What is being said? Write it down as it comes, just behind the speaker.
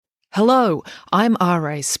Hello, I'm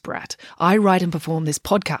R.A. Spratt. I write and perform this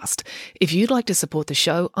podcast. If you'd like to support the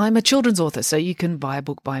show, I'm a children's author, so you can buy a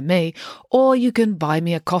book by me, or you can buy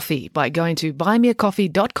me a coffee by going to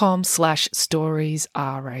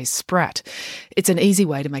buymeacoffee.com/storiesRASpratt. It's an easy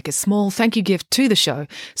way to make a small thank you gift to the show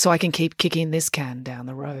so I can keep kicking this can down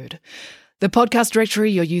the road. The podcast directory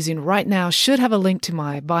you're using right now should have a link to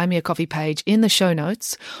my Buy Me a Coffee page in the show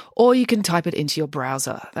notes, or you can type it into your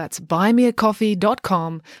browser. That's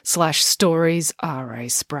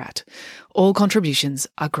buymeacoffee.com/storiesRASpratt. All contributions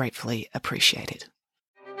are gratefully appreciated.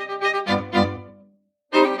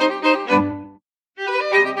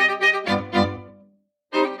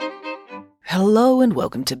 Hello and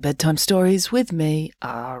welcome to Bedtime Stories with me,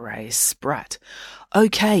 R.A. Spratt.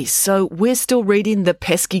 Okay, so we're still reading the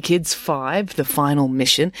Peski Kids 5, the final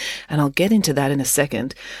mission, and I'll get into that in a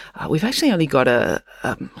second. We've actually only got a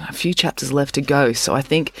few chapters left to go, so I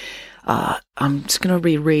think I'm just going to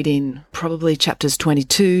be reading probably chapters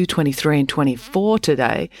 22, 23, and 24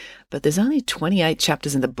 today, but there's only 28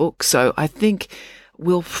 chapters in the book, so I think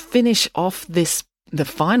we'll finish off the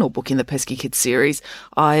final book in the Peski Kids series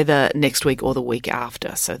either next week or the week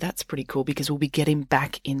after. So that's pretty cool because we'll be getting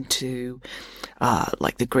back into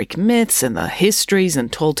like the Greek myths and the histories and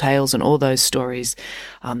tall tales and all those stories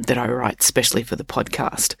that I write specially for the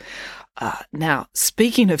podcast. Now,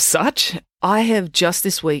 speaking of such, I have just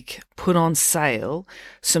this week put on sale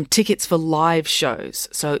some tickets for live shows.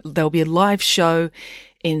 So there'll be a live show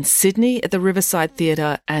in Sydney at the Riverside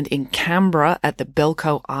Theatre and in Canberra at the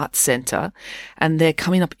Belco Arts Centre. And they're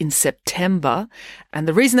coming up in September. And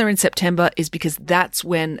the reason they're in September is because that's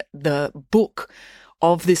when the book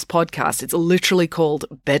of this podcast, it's literally called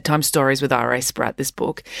Bedtime Stories with R.A. Spratt, this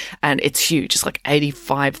book. And it's huge. It's like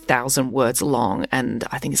 85,000 words long. And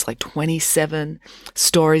I think it's like 27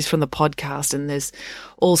 stories from the podcast. And there's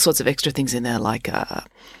all sorts of extra things in there like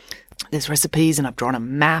there's recipes, and I've drawn a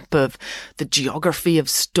map of the geography of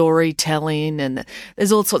storytelling, and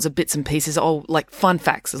there's all sorts of bits and pieces, like fun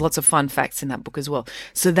facts. There's lots of fun facts in that book as well.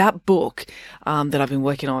 So that book that I've been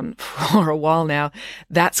working on for a while now,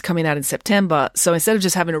 that's coming out in September. So instead of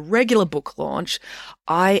just having a regular book launch,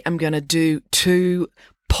 I am going to do 2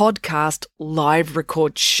 podcast live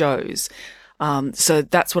record shows. So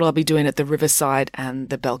that's what I'll be doing at the Riverside and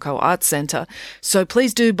the Belco Arts Centre. So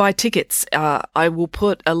please do buy tickets. I will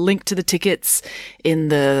put a link to the tickets in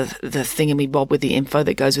the thingamabob with the info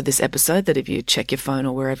that goes with this episode, that if you check your phone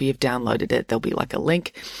or wherever you've downloaded it, there'll be like a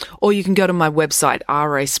link. Or you can go to my website,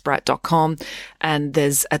 raspratt.com, and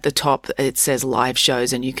there's at the top, it says live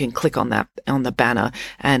shows, and you can click on that, on the banner,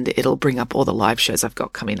 and it'll bring up all the live shows I've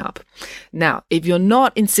got coming up. Now, if you're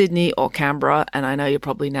not in Sydney or Canberra, and I know you're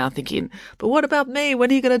probably now thinking, but what about me?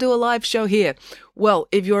 When are you going to do a live show here? Well,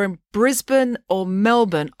 if you're in Brisbane or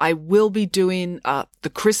Melbourne, I will be doing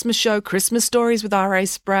the Christmas show, Christmas Stories with R.A.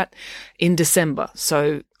 Spratt, in December.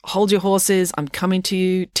 So hold your horses. I'm coming to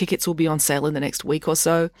you. Tickets will be on sale in the next week or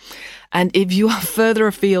so. And if you are further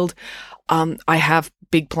afield, I have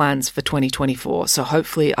big plans for 2024. So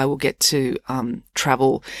hopefully I will get to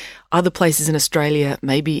travel other places in Australia,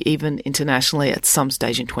 maybe even internationally at some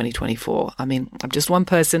stage in 2024. I mean, I'm just one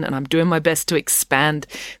person and I'm doing my best to expand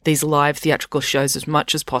these live theatrical shows as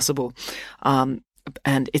much as possible. And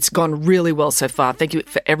it's gone really well so far. Thank you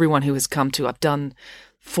for everyone who has come to. I've done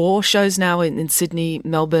 4 shows now in Sydney,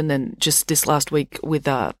 Melbourne, and just this last week with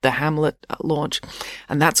the Hamlet launch.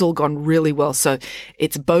 And that's all gone really well. So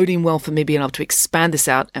it's boding well for me being able to expand this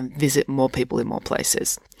out and visit more people in more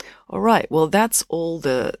places. All right. Well, that's all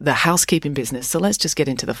the housekeeping business. So let's just get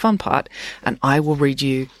into the fun part, and I will read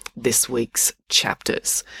you this week's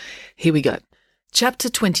chapters. Here we go. Chapter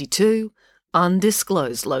 22,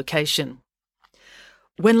 Undisclosed Location.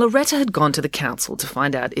 When Loretta had gone to the council to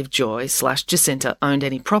find out if Joy/Jacinta owned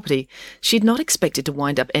any property, she'd not expected to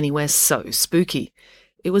wind up anywhere so spooky.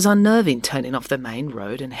 It was unnerving turning off the main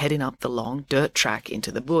road and heading up the long dirt track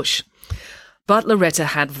into the bush. But Loretta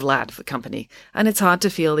had Vlad for company, and it's hard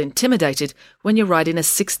to feel intimidated when you're riding a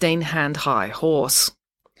 16-hand-high horse.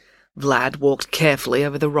 Vlad walked carefully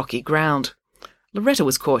over the rocky ground. Loretta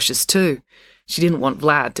was cautious too. She didn't want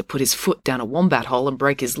Vlad to put his foot down a wombat hole and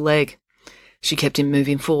break his leg. She kept him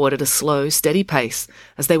moving forward at a slow, steady pace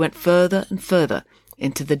as they went further and further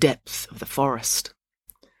into the depths of the forest.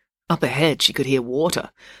 Up ahead she could hear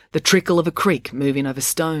water, the trickle of a creek moving over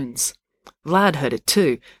stones. Vlad heard it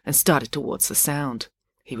too and started towards the sound.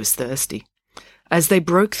 He was thirsty. As they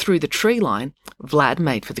broke through the tree line, Vlad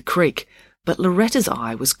made for the creek, but Loretta's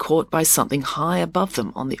eye was caught by something high above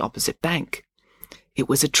them on the opposite bank. It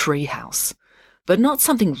was a tree house, but not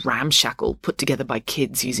something ramshackle put together by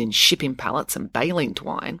kids using shipping pallets and baling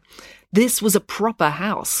twine. This was a proper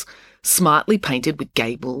house, smartly painted with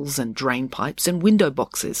gables and drain pipes and window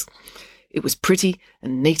boxes. It was pretty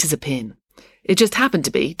and neat as a pin. It just happened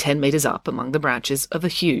to be 10 metres up among the branches of a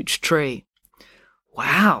huge tree.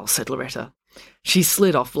 "Wow," said Loretta. She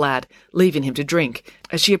slid off Vlad, leaving him to drink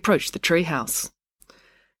as she approached the treehouse.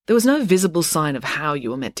 There was no visible sign of how you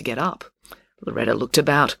were meant to get up. Loretta looked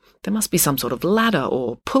about. There must be some sort of ladder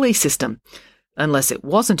or pulley system. Unless it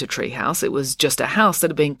wasn't a treehouse, it was just a house that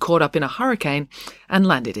had been caught up in a hurricane and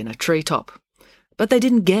landed in a treetop. But they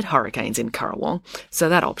didn't get hurricanes in Currawong, so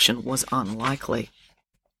that option was unlikely.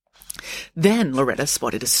 Then Loretta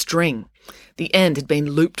spotted a string. The end had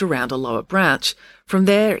been looped around a lower branch. From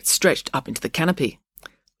there it stretched up into the canopy.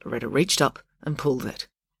 Loretta reached up and pulled it.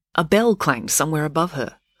 A bell clanged somewhere above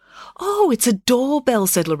her. "Oh, it's a doorbell,"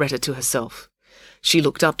 said Loretta to herself. She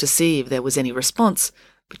looked up to see if there was any response,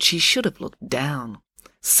 but she should have looked down.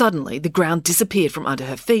 Suddenly the ground disappeared from under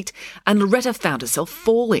her feet, and Loretta found herself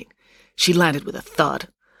falling. She landed with a thud.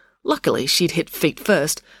 Luckily, she'd hit feet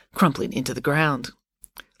first, crumpling into the ground.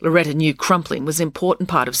 Loretta knew crumpling was an important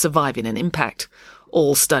part of surviving an impact.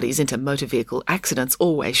 All studies into motor vehicle accidents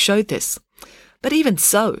always showed this. But even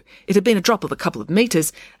so, it had been a drop of a couple of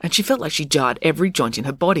metres, and she felt like she jarred every joint in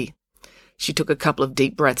her body. She took a couple of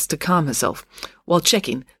deep breaths to calm herself, while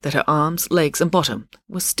checking that her arms, legs and bottom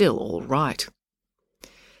were still all right.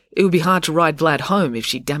 It would be hard to ride Vlad home if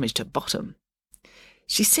she damaged her bottom.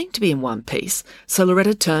 She seemed to be in one piece, so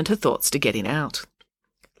Loretta turned her thoughts to getting out.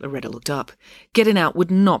 Loretta looked up. Getting out would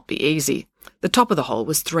not be easy. The top of the hole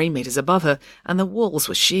was 3 metres above her, and the walls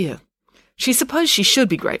were sheer. She supposed she should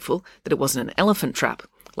be grateful that it wasn't an elephant trap,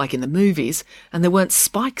 like in the movies, and there weren't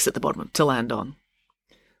spikes at the bottom to land on.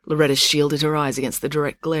 Loretta shielded her eyes against the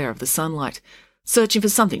direct glare of the sunlight, searching for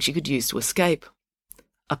something she could use to escape.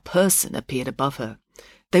 A person appeared above her.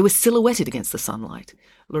 They were silhouetted against the sunlight.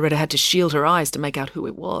 Loretta had to shield her eyes to make out who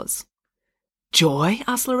it was. "Joy?"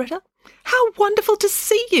 asked Loretta. "How wonderful to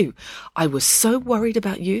see you! I was so worried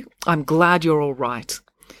about you. I'm glad you're all right."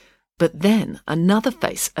 But then another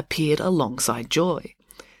face appeared alongside Joy.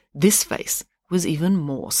 This face was even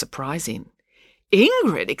more surprising.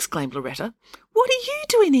 "Ingrid!" exclaimed Loretta. "What are you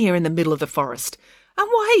doing here in the middle of the forest? And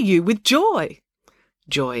why are you with Joy?"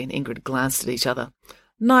 Joy and Ingrid glanced at each other.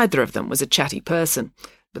 Neither of them was a chatty person,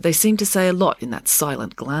 but they seemed to say a lot in that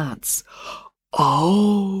silent glance.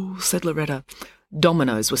 "Oh," said Loretta.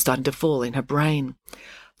 Dominoes were starting to fall in her brain.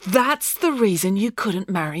 "That's the reason you couldn't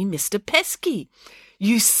marry Mr. Peski.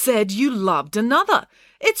 You said you loved another.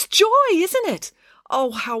 It's Joy, isn't it?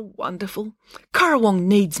 Oh, how wonderful. Currawong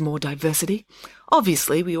needs more diversity.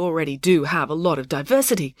 Obviously, we already do have a lot of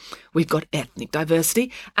diversity. We've got ethnic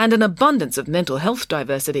diversity and an abundance of mental health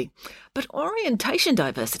diversity. But orientation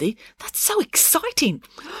diversity, that's so exciting.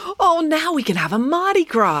 Oh, now we can have a Mardi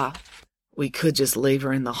Gras." "We could just leave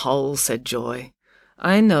her in the hole," said Joy.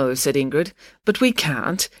 "I know," said Ingrid, "but we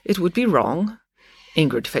can't. It would be wrong."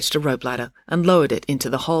 Ingrid fetched a rope ladder and lowered it into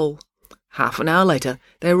the hole. Half an hour later,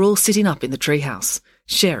 they were all sitting up in the treehouse,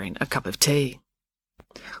 sharing a cup of tea.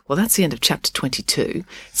 Well, that's the end of Chapter 22,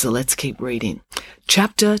 so let's keep reading.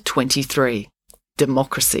 Chapter 23,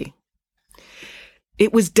 Democracy.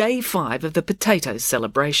 It was day 5 of the potato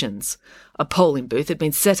celebrations. A polling booth had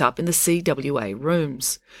been set up in the CWA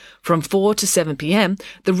rooms. From 4 to 7 p.m,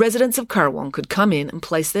 the residents of Currawong could come in and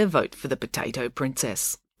place their vote for the Potato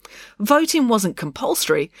Princess. Voting wasn't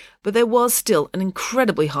compulsory, but there was still an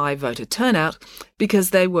incredibly high voter turnout because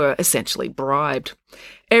they were essentially bribed.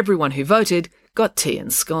 Everyone who voted got tea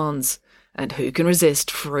and scones. And who can resist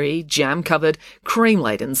free, jam-covered,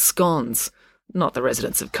 cream-laden scones? Not the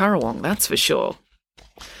residents of Currawong, that's for sure.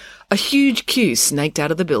 A huge queue snaked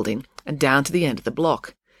out of the building and down to the end of the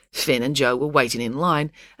block. Finn and Joe were waiting in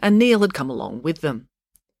line, and Neil had come along with them.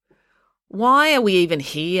 "Why are we even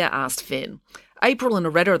here?" asked Finn. "April and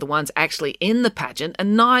Loretta are the ones actually in the pageant,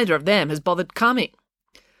 and neither of them has bothered coming."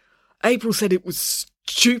 "April said it was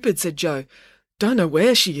stupid," said Joe. "Don't know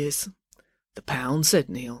where she is." "The pound," said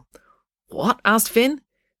Neil. "What?" asked Finn.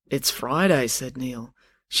 "It's Friday," said Neil.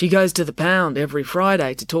 "She goes to the pound every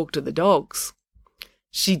Friday to talk to the dogs."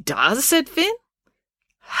 "She does?" said Finn.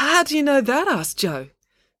 "How do you know that?" asked Joe.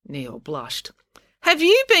 Neil blushed. "Have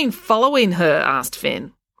you been following her?" asked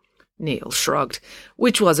Finn. Neil shrugged,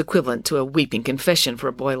 which was equivalent to a weeping confession for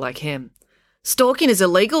a boy like him. "Stalking is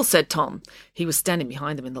illegal," said Tom. He was standing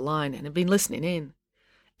behind them in the line and had been listening in.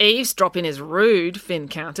 "Eavesdropping is rude," Finn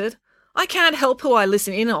countered. "I can't help who I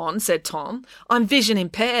listen in on," said Tom. "I'm vision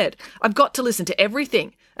impaired. I've got to listen to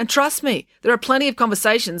everything. And trust me, there are plenty of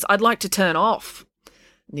conversations I'd like to turn off."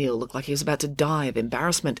 Neil looked like he was about to die of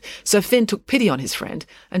embarrassment, so Finn took pity on his friend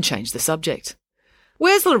and changed the subject.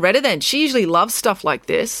 Where's Loretta then? She usually loves stuff like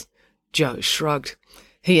this. Joe shrugged.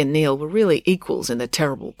 He and Neil were really equals in the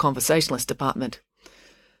terrible conversationalist department.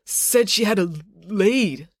 Said she had a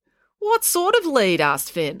lead. What sort of lead?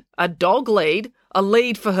 Asked Finn. A dog lead? A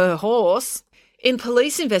lead for her horse? In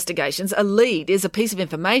police investigations, a lead is a piece of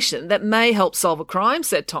information that may help solve a crime,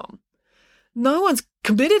 said Tom. No one's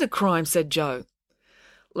committed a crime, said Joe.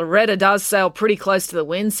 Loretta does sail pretty close to the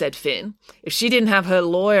wind, said Finn. If she didn't have her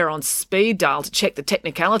lawyer on speed dial to check the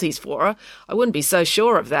technicalities for her, I wouldn't be so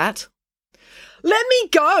sure of that. Let me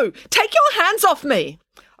go! Take your hands off me!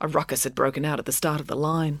 A ruckus had broken out at the start of the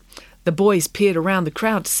line. The boys peered around the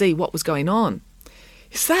crowd to see what was going on.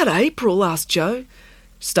 Is that April? Asked Joe.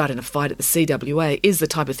 Starting a fight at the CWA is the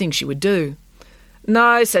type of thing she would do.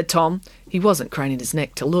 No, said Tom. He wasn't craning his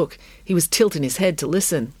neck to look. He was tilting his head to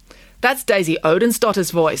listen. That's Daisy Odensdotter's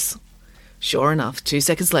voice. Sure enough, 2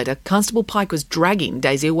 seconds later, Constable Pike was dragging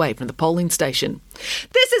Daisy away from the polling station.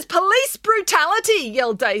 This is police brutality,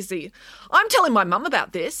 yelled Daisy. I'm telling my mum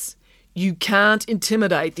about this. You can't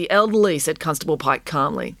intimidate the elderly, said Constable Pike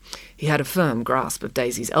calmly. He had a firm grasp of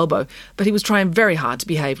Daisy's elbow, but he was trying very hard to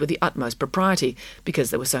behave with the utmost propriety because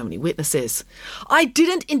there were so many witnesses. I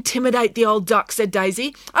didn't intimidate the old duck, said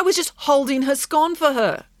Daisy. I was just holding her scone for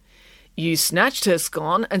her. You snatched her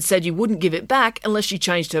scone and said you wouldn't give it back unless she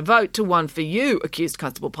changed her vote to one for you, accused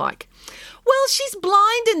Constable Pike. Well, she's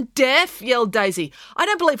blind and deaf, yelled Daisy. I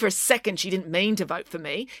don't believe for a second she didn't mean to vote for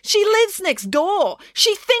me. She lives next door.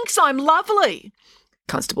 She thinks I'm lovely.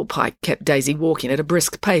 Constable Pike kept Daisy walking at a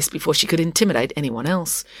brisk pace before she could intimidate anyone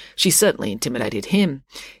else. She certainly intimidated him.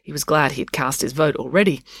 He was glad he had cast his vote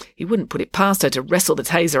already. He wouldn't put it past her to wrestle the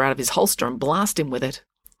taser out of his holster and blast him with it.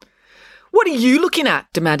 What are you looking at?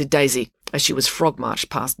 Demanded Daisy, as she was frog-marched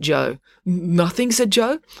past Joe. Nothing, said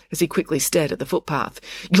Joe, as he quickly stared at the footpath.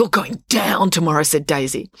 You're going down tomorrow, said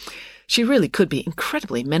Daisy. She really could be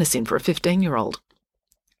incredibly menacing for a 15-year-old.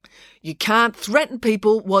 You can't threaten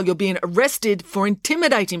people while you're being arrested for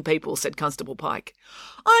intimidating people, said Constable Pike.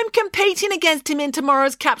 I'm competing against him in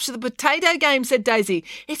tomorrow's Capture the Potato game, said Daisy.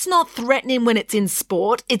 It's not threatening when it's in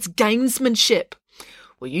sport, it's gamesmanship.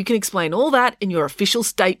 Well, you can explain all that in your official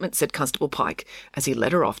statement, said Constable Pike, as he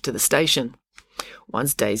led her off to the station.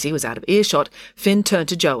 Once Daisy was out of earshot, Finn turned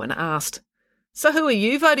to Joe and asked, So who are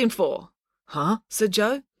you voting for? Huh? Said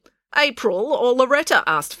Joe. April or Loretta?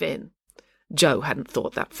 Asked Finn. Joe hadn't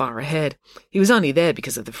thought that far ahead. He was only there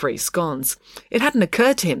because of the free scones. It hadn't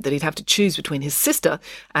occurred to him that he'd have to choose between his sister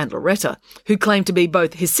and Loretta, who claimed to be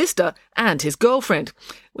both his sister and his girlfriend,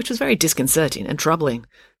 which was very disconcerting and troubling.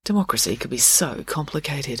 Democracy could be so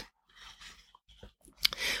complicated.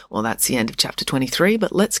 Well, that's the end of chapter 23,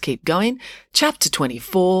 but let's keep going. Chapter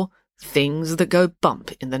 24, Things That Go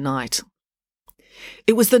Bump in the Night.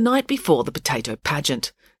 It was the night before the potato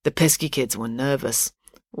pageant. The Peski kids were nervous.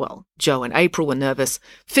 Well, Joe and April were nervous.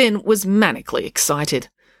 Finn was manically excited.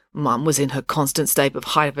 Mum was in her constant state of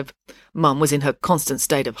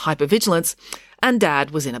hypervigilance, and Dad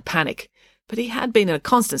was in a panic. But he had been in a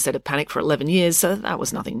constant state of panic for 11 years, so that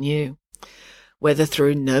was nothing new. Whether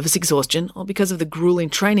through nervous exhaustion or because of the gruelling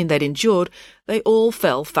training they'd endured, they all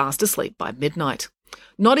fell fast asleep by midnight.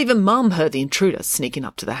 Not even Mum heard the intruder sneaking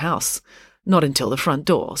up to the house. Not until the front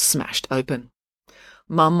door smashed open.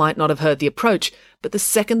 Mum might not have heard the approach, but the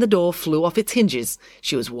second the door flew off its hinges,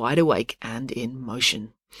 she was wide awake and in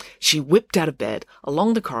motion. She whipped out of bed,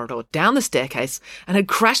 along the corridor, down the staircase, and had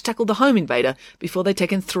crash-tackled the home invader before they'd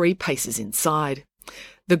taken 3 paces inside.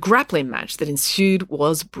 The grappling match that ensued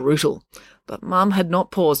was brutal, but Mum had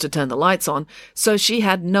not paused to turn the lights on, so she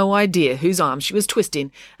had no idea whose arms she was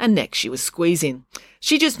twisting and neck she was squeezing.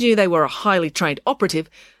 She just knew they were a highly trained operative,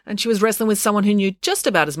 and she was wrestling with someone who knew just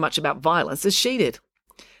about as much about violence as she did.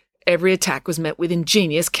 Every attack was met with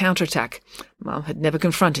ingenious counterattack. Mum had never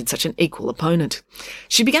confronted such an equal opponent.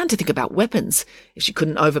 She began to think about weapons. If she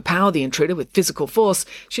couldn't overpower the intruder with physical force,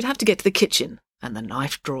 she'd have to get to the kitchen and the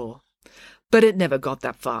knife drawer. But it never got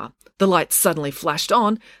that far. The lights suddenly flashed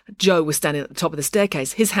on. Joe was standing at the top of the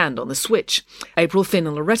staircase, his hand on the switch. April, Finn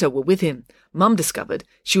and Loretta were with him. Mum discovered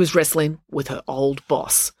she was wrestling with her old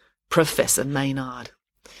boss, Professor Maynard.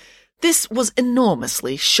 This was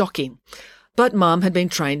enormously shocking. But Mum had been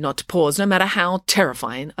trained not to pause, no matter how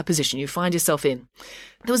terrifying a position you find yourself in.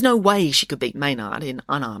 There was no way she could beat Maynard in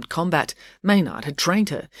unarmed combat. Maynard had trained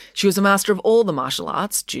her. She was a master of all the martial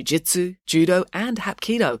arts, jiu-jitsu, judo and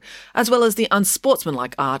hapkido, as well as the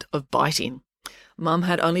unsportsmanlike art of biting. Mum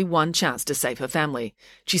had only one chance to save her family.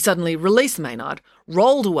 She suddenly released Maynard,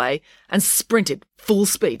 rolled away and sprinted full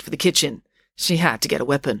speed for the kitchen. She had to get a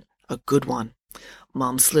weapon, a good one.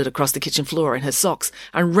 Mum slid across the kitchen floor in her socks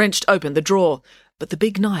and wrenched open the drawer, but the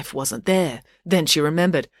big knife wasn't there. Then she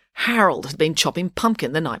remembered. Harold had been chopping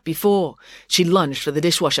pumpkin the night before. She lunged for the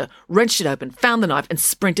dishwasher, wrenched it open, found the knife, and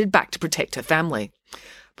sprinted back to protect her family.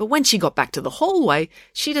 But when she got back to the hallway,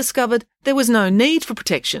 she discovered there was no need for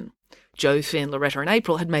protection. Joe, Finn, Loretta and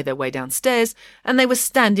April had made their way downstairs, and they were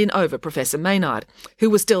standing over Professor Maynard,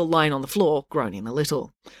 who was still lying on the floor, groaning a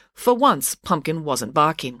little. For once, Pumpkin wasn't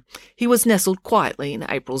barking. He was nestled quietly in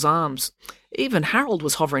April's arms. Even Harold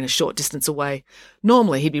was hovering a short distance away.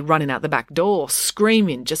 Normally he'd be running out the back door,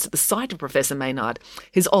 screaming just at the sight of Professor Maynard,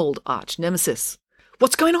 his old arch-nemesis.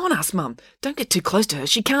 "What's going on?" asked Mum. "Don't get too close to her.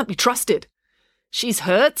 She can't be trusted." "She's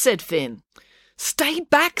hurt," said Finn. "Stay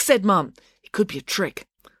back," said Mum. "It could be a trick."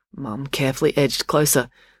 Mum carefully edged closer.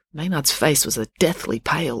 Maynard's face was a deathly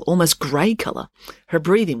pale, almost grey colour. Her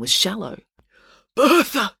breathing was shallow.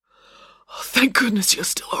 "Bertha! Oh, thank goodness you're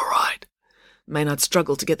still all right." Maynard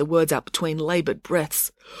struggled to get the words out between laboured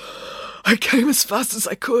breaths. "I came as fast as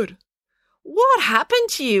I could." "What happened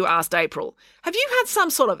to you?" asked April. "Have you had some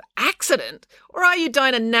sort of accident, or are you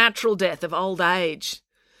dying a natural death of old age?"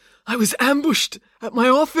 "I was ambushed at my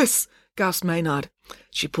office," gasped Maynard.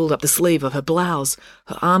 She pulled up the sleeve of her blouse.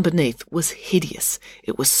 Her arm beneath was hideous.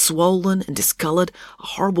 It was swollen and discoloured, a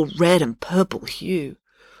horrible red and purple hue.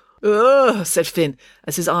 "Ugh," said Finn,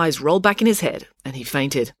 as his eyes rolled back in his head, and he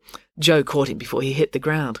fainted. Joe caught him before he hit the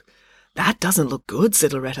ground. "That doesn't look good,"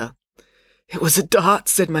 said Loretta. "It was a dart,"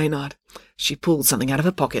 said Maynard. She pulled something out of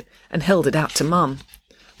her pocket and held it out to Mum.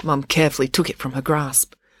 Mum carefully took it from her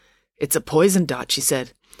grasp. "It's a poison dart," she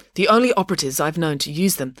said. "The only operatives I've known to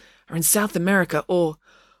use them are in South America or—"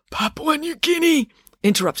 "Papua New Guinea,"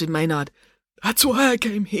 interrupted Maynard. "That's why I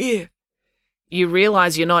came here." "You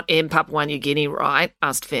realise you're not in Papua New Guinea, right?"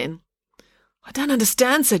 asked Finn. "I don't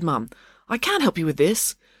understand," said Mum. "I can't help you with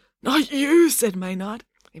this." "Not you," said Maynard,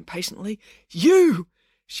 impatiently. "You!"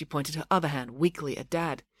 She pointed her other hand weakly at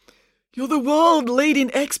Dad. "You're the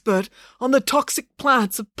world-leading expert on the toxic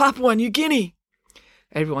plants of Papua New Guinea."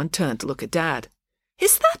 Everyone turned to look at Dad.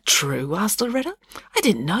 "Is that true?" asked Loretta. "I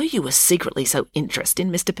didn't know you were secretly so interested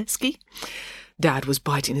in Mr. Peski." Dad was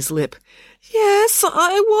biting his lip. "Yes,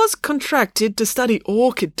 I was contracted to study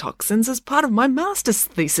orchid toxins as part of my master's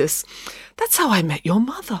thesis. That's how I met your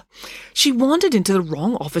mother. She wandered into the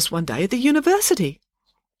wrong office one day at the university."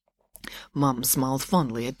 Mum smiled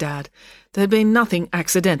fondly at Dad. There had been nothing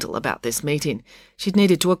accidental about this meeting. She'd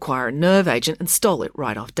needed to acquire a nerve agent and stole it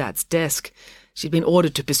right off Dad's desk. She'd been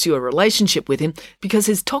ordered to pursue a relationship with him because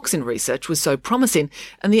his toxin research was so promising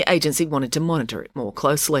and the agency wanted to monitor it more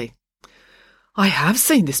closely. "I have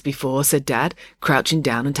seen this before," said Dad, crouching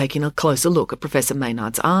down and taking a closer look at Professor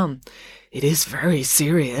Maynard's arm. "It is very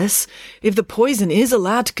serious. If the poison is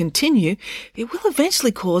allowed to continue, it will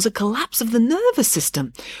eventually cause a collapse of the nervous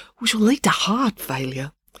system, which will lead to heart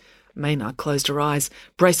failure." Maynard closed her eyes,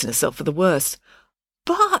 bracing herself for the worst.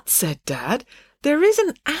 "But," said Dad, "there is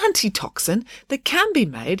an antitoxin that can be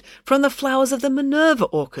made from the flowers of the Minerva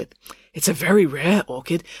orchid. It's a very rare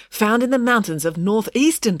orchid found in the mountains of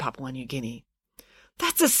northeastern Papua New Guinea."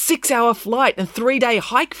 "That's a 6-hour flight and 3-day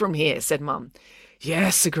hike from here," said Mum.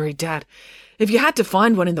 "Yes," agreed Dad. "If you had to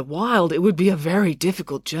find one in the wild, it would be a very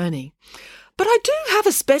difficult journey. But I do have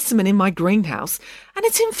a specimen in my greenhouse, and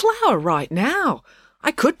it's in flower right now.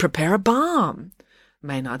 I could prepare a balm."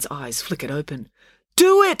 Maynard's eyes flickered open.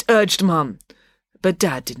 "Do it," urged Mum. But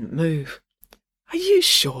Dad didn't move. "Are you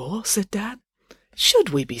sure?" said Dad. "Should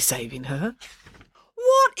we be saving her?"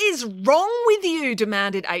 "What is wrong with you?"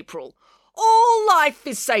 demanded April. "All life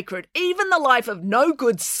is sacred, even the life of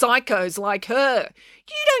no-good psychos like her.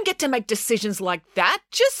 You don't get to make decisions like that.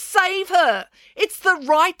 Just save her. It's the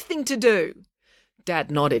right thing to do." Dad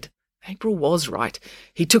nodded. April was right.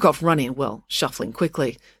 He took off running, well, shuffling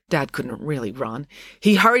quickly. Dad couldn't really run.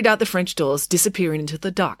 He hurried out the French doors, disappearing into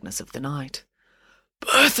the darkness of the night.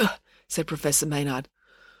 "Bertha," said Professor Maynard,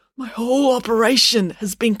 "my whole operation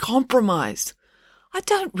has been compromised." "I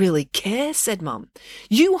don't really care," said Mum.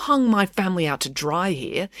 "You hung my family out to dry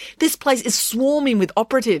here. This place is swarming with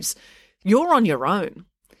operatives. You're on your own."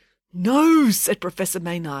 "No," said Professor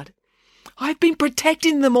Maynard. "I've been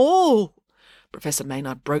protecting them all." Professor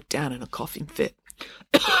Maynard broke down in a coughing fit.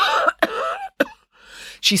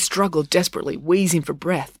 She struggled desperately, wheezing for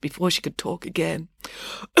breath before she could talk again.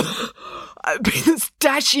 "I've been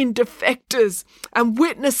stashing defectors and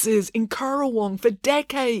witnesses in Currawong for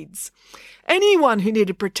decades. Anyone who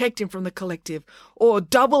needed protecting from the collective or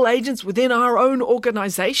double agents within our own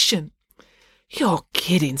organisation." "You're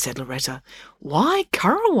kidding," said Loretta. "Why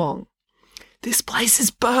Currawong?" "This place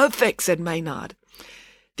is perfect," said Maynard.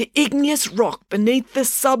 The igneous rock beneath the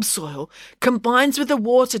subsoil combines with the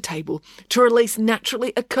water table to release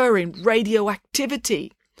naturally occurring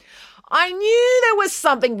radioactivity. I knew there was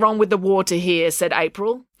something wrong with the water here, said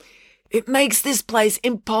April. It makes this place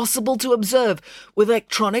impossible to observe with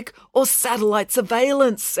electronic or satellite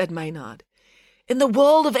surveillance, said Maynard. In the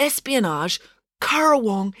world of espionage,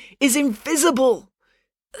 Currawong is invisible.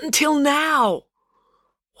 Until now.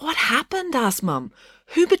 What happened? Asked Mum.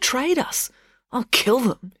 Who betrayed us? I'll kill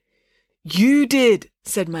them. You did,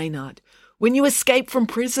 said Maynard. When you escaped from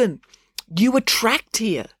prison, you were tracked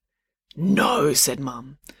here. No, said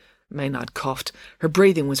Mum. Maynard coughed. Her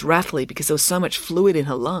breathing was rattly because there was so much fluid in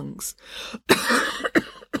her lungs.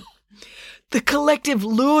 The collective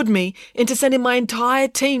lured me into sending my entire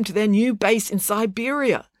team to their new base in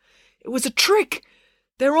Siberia. It was a trick.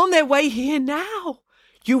 They're on their way here now.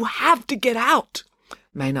 You have to get out.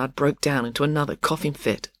 Maynard broke down into another coughing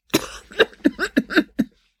fit.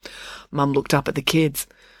 Mum looked up at the kids.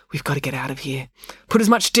 We've got to get out of here. Put as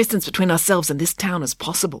much distance between ourselves and this town as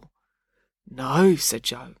possible. No, said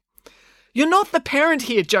Joe. You're not the parent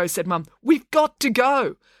here, Joe, said Mum. We've got to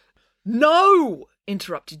go. No,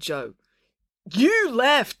 interrupted Joe. You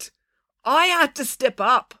left. I had to step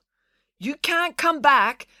up. You can't come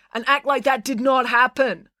back and act like that did not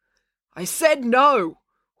happen. I said no.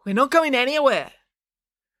 We're not going anywhere.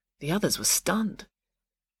 The others were stunned.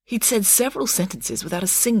 He'd said several sentences without a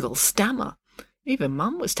single stammer. Even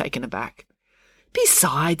Mum was taken aback.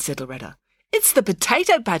 Besides, said Loretta, it's the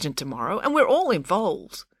potato pageant tomorrow and we're all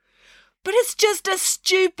involved. But it's just a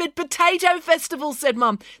stupid potato festival, said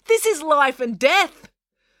Mum. This is life and death.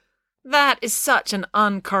 That is such an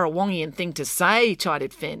un-Currawongian thing to say,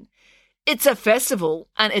 chided Finn. It's a festival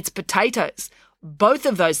and it's potatoes. Both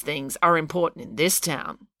of those things are important in this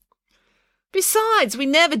town. Besides, we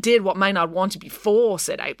never did what Maynard wanted before,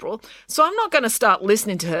 said April, so I'm not going to start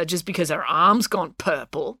listening to her just because her arm's gone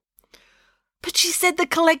purple. But she said the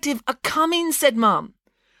collective are coming, said Mum.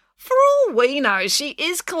 For all we know, she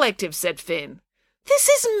is collective, said Finn. This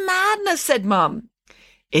is madness, said Mum.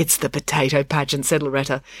 It's the potato pageant, said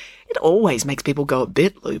Loretta. It always makes people go a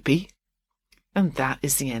bit loopy. And that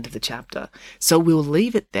is the end of the chapter. So we'll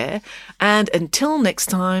leave it there, and until next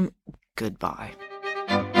time, goodbye.